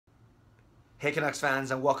Hey Canucks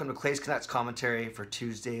fans, and welcome to Clay's Canucks commentary for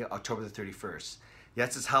Tuesday, October the 31st.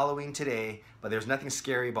 Yes, it's Halloween today, but there's nothing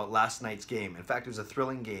scary about last night's game. In fact, it was a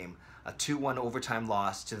thrilling game, a 2-1 overtime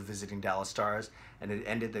loss to the visiting Dallas Stars, and it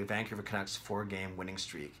ended the Vancouver Canucks' 4-game winning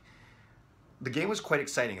streak. The game was quite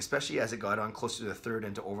exciting, especially as it got on closer to the third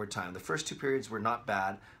into overtime. The first two periods were not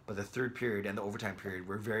bad, but the third period and the overtime period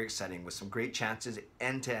were very exciting with some great chances,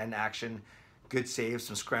 end-to-end action, good saves,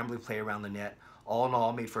 some scrambling play around the net. All in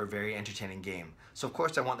all, made for a very entertaining game. So of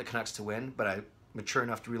course I want the Canucks to win, but I'm mature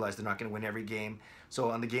enough to realize they're not going to win every game. So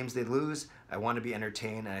on the games they lose, I want to be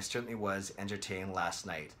entertained, and I certainly was entertained last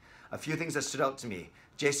night. A few things that stood out to me.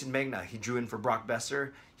 Jason Megna, he drew in for Brock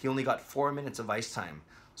Besser. He only got 4 minutes of ice time.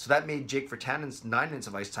 So that made Jake Virtanen's 9 minutes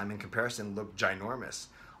of ice time in comparison look ginormous.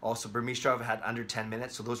 Also, Burmistrov had under 10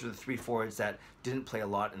 minutes, so those were the three forwards that didn't play a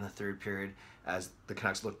lot in the third period as the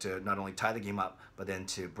Canucks looked to not only tie the game up, but then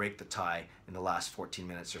to break the tie in the last 14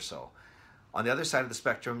 minutes or so. On the other side of the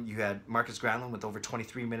spectrum, you had Marcus Granlund with over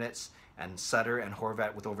 23 minutes, and Sutter and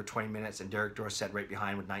Horvat with over 20 minutes, and Derek Dorsett right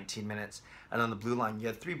behind with 19 minutes. And on the blue line, you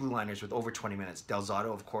had 3 blue liners with over 20 minutes. Del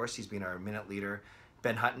Zotto, of course, he's been our minute leader.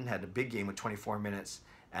 Ben Hutton had a big game with 24 minutes.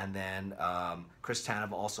 And then Chris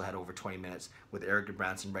Tanev also had over 20 minutes, with Eric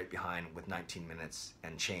Gudbranson right behind with 19 minutes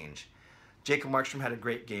and change. Jacob Markstrom had a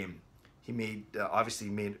great game. He made obviously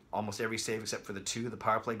made almost every save except for the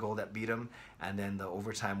power play goal that beat him, and then the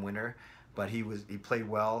overtime winner. But he played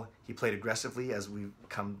well. He played aggressively, as we've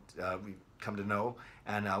come to know.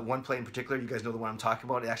 And one play in particular, you guys know the one I'm talking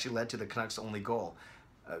about. It actually led to the Canucks' only goal.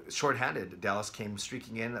 Shorthanded, Dallas came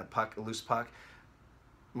streaking in, a loose puck.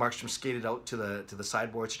 Markstrom skated out to the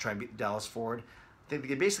sideboards to try and beat Dallas forward. They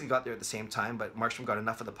basically got there at the same time, but Markstrom got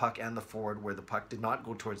enough of the puck and the forward where the puck did not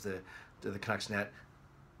go towards the Canucks net.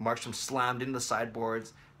 Markstrom slammed into the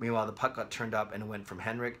sideboards. Meanwhile, the puck got turned up and it went from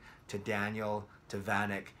Henrik to Daniel to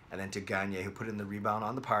Vanek and then to Gagne, who put in the rebound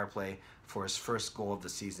on the power play for his first goal of the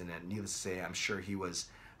season. And needless to say, I'm sure he was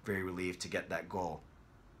very relieved to get that goal.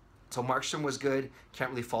 So Markstrom was good. Can't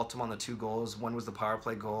really fault him on the 2 goals. One was the power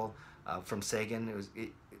play goal from Seguin.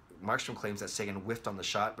 Markstrom claims that Seguin whiffed on the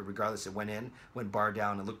shot, but regardless, it went bar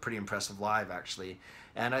down, and looked pretty impressive live, actually.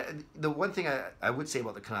 And the one thing I would say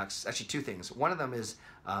about the Canucks, actually 2 things. One of them is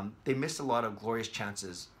they missed a lot of glorious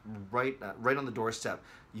chances right on the doorstep.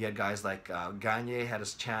 You had guys like Gagne had a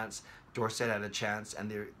chance, Dorsett had a chance,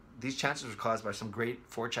 and these chances were caused by some great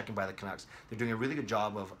forechecking by the Canucks. They're doing a really good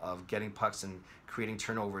job of getting pucks and creating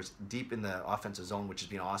turnovers deep in the offensive zone, which has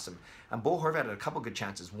been awesome. And Bo Horvat had a couple good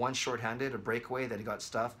chances. One shorthanded, a breakaway that he got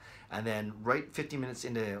stuffed, and then right 50 minutes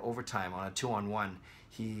into overtime on a 2-on-1,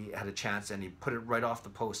 he had a chance and he put it right off the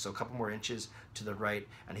post, so a couple more inches to the right,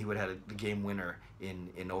 and he would have had the game winner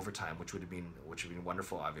in overtime, which would have been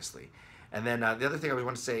wonderful, obviously. And then the other thing I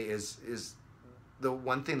want to say is the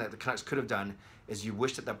one thing that the Canucks could have done is you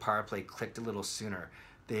wish that the power play clicked a little sooner.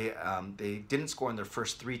 They didn't score in their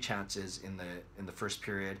first 3 chances in the first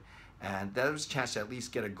period, and that was a chance to at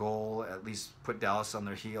least get a goal, at least put Dallas on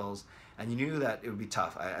their heels. And you knew that it would be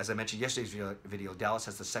tough. As I mentioned yesterday's video, Dallas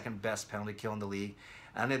has the 2nd best penalty kill in the league,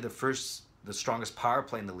 and they had the strongest power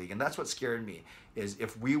play in the league. And that's what scared me, is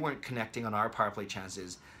if we weren't connecting on our power play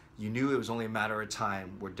chances, you knew it was only a matter of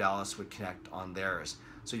time where Dallas would connect on theirs.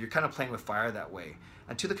 So you're kind of playing with fire that way.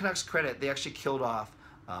 And to the Canucks' credit, they actually killed off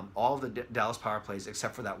all of the Dallas power plays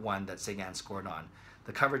except for that one that Seguin scored on.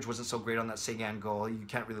 The coverage wasn't so great on that Seguin goal. You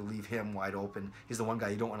can't really leave him wide open. He's the one guy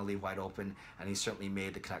you don't want to leave wide open, and he certainly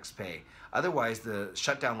made the Canucks pay. Otherwise, the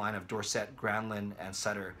shutdown line of Dorsett, Granlund, and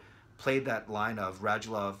Sutter played that line of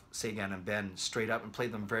Radulov, Seguin, and Benn straight up and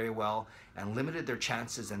played them very well and limited their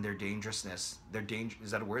chances and their dangerousness.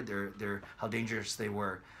 Is that a word? How dangerous they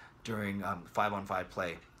were during 5-on-5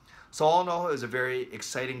 play. So all in all, it was a very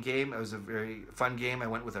exciting game. It was a very fun game. I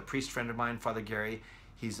went with a priest friend of mine, Father Gary.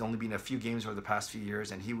 He's only been a few games over the past few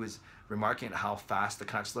years, and he was remarking at how fast the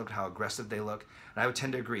Canucks looked, how aggressive they look, and I would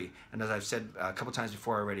tend to agree. And as I've said a couple times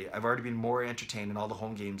before already, I've already been more entertained in all the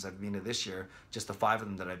home games I've been to this year, just the 5 of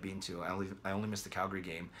them that I've been to. I only missed the Calgary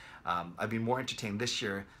game. I've been more entertained this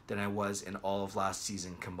year than I was in all of last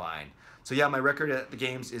season combined. So yeah, my record at the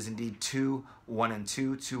games is indeed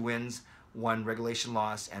 2-1-2, 2 wins, 1 regulation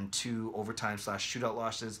loss, and 2 overtime/shootout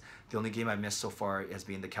losses. The only game I missed so far has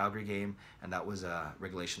been the Calgary game, and that was a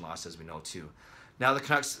regulation loss, as we know, too. Now the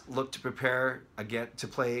Canucks look to prepare again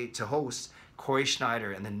to host Corey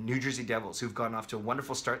Schneider and the New Jersey Devils, who've gotten off to a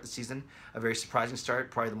wonderful start this season, a very surprising start,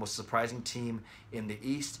 probably the most surprising team in the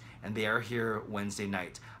East, and they are here Wednesday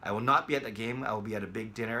night. I will not be at the game. I will be at a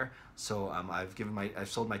big dinner, so I've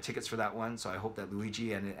sold my tickets for that one, so I hope that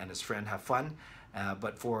Luigi and his friend have fun.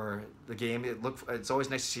 But for the game, it's always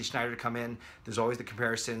nice to see Schneider come in. There's always the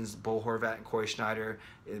comparisons, Bo Horvat and Corey Schneider.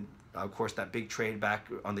 Of course, that big trade back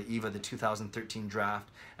on the eve of the 2013 draft.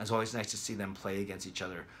 And it's always nice to see them play against each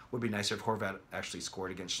other. Would be nicer if Horvat actually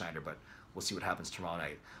scored against Schneider, but we'll see what happens tomorrow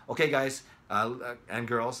night. Okay, guys and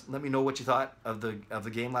girls, let me know what you thought of the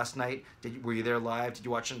game last night. Were you there live? Did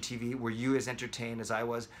you watch it on TV? Were you as entertained as I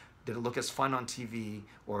was? Did it look as fun on TV,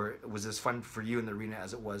 or was this fun for you in the arena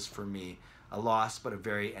as it was for me? A loss, but a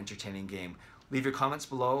very entertaining game. Leave your comments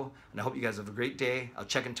below, and I hope you guys have a great day. I'll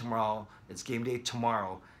check in tomorrow. It's game day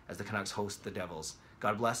tomorrow as the Canucks host the Devils.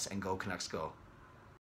 God bless, and go Canucks go.